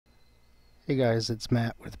Hey guys, it's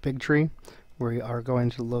Matt with Bigtree. We are going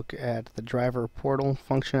to look at the driver portal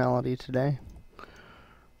functionality today.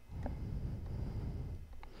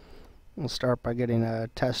 We'll start by getting a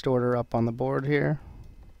test order up on the board here.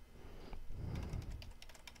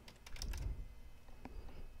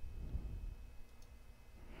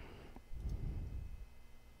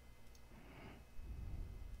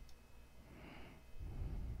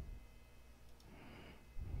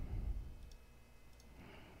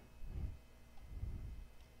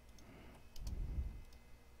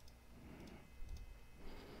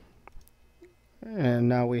 And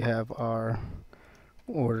now we have our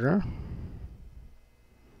order.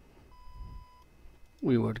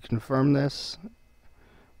 We would confirm this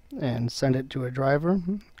and send it to a driver.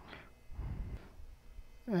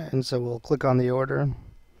 And so we'll click on the order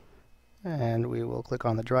and we will click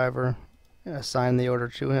on the driver, assign the order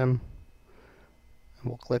to him. And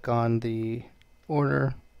we'll click on the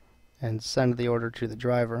order and send the order to the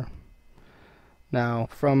driver. Now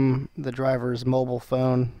from the driver's mobile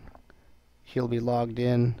phone, he'll be logged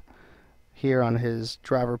in here on his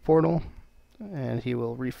driver portal, and he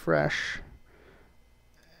will refresh,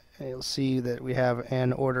 and you'll see that we have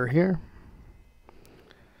an order here,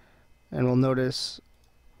 and we'll notice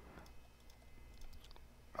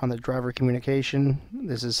on the driver communication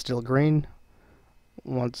this is still green.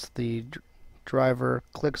 Once the driver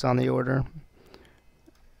clicks on the order,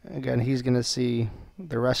 again he's going to see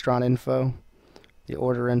the restaurant info, the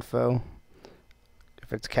order info,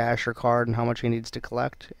 if it's cash or card and how much he needs to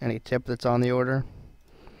collect, any tip that's on the order,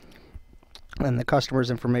 and the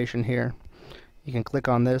customer's information here. You can click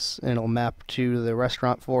on this and it'll map to the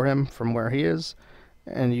restaurant for him from where he is,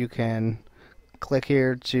 and you can click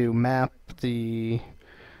here to map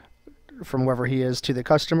from wherever he is to the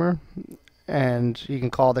customer, and you can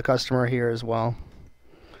call the customer here as well.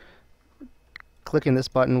 Clicking this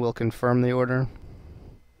button will confirm the order,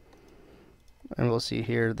 and we'll see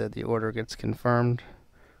here that the order gets confirmed.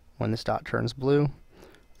 When this dot turns blue,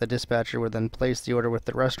 the dispatcher would then place the order with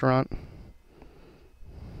the restaurant.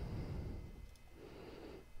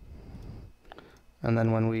 And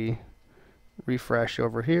then when we refresh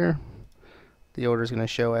over here, the order is going to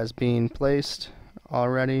show as being placed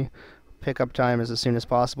already. Pickup time is as soon as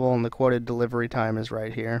possible, and the quoted delivery time is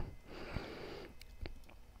right here.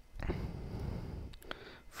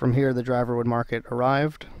 From here, the driver would mark it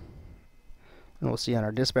arrived, and we'll see on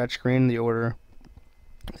our dispatch screen the order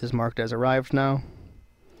is marked as arrived now.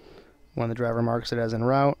 When the driver marks it as en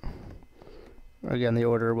route, again the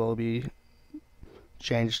order will be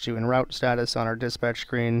changed to en route status on our dispatch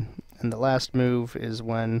screen, and the last move is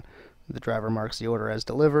when the driver marks the order as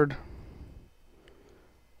delivered,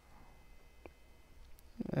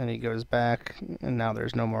 and he goes back, and now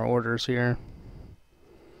there's no more orders here.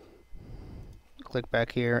 Click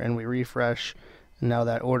back here and we refresh, and now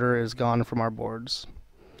that order is gone from our boards.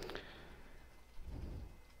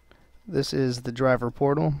 This is the driver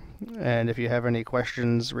portal, and if you have any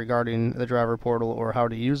questions regarding the driver portal or how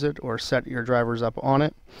to use it or set your drivers up on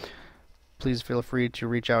it, please feel free to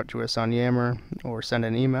reach out to us on Yammer or send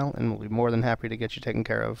an email, and we'll be more than happy to get you taken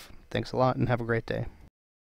care of. Thanks a lot and have a great day.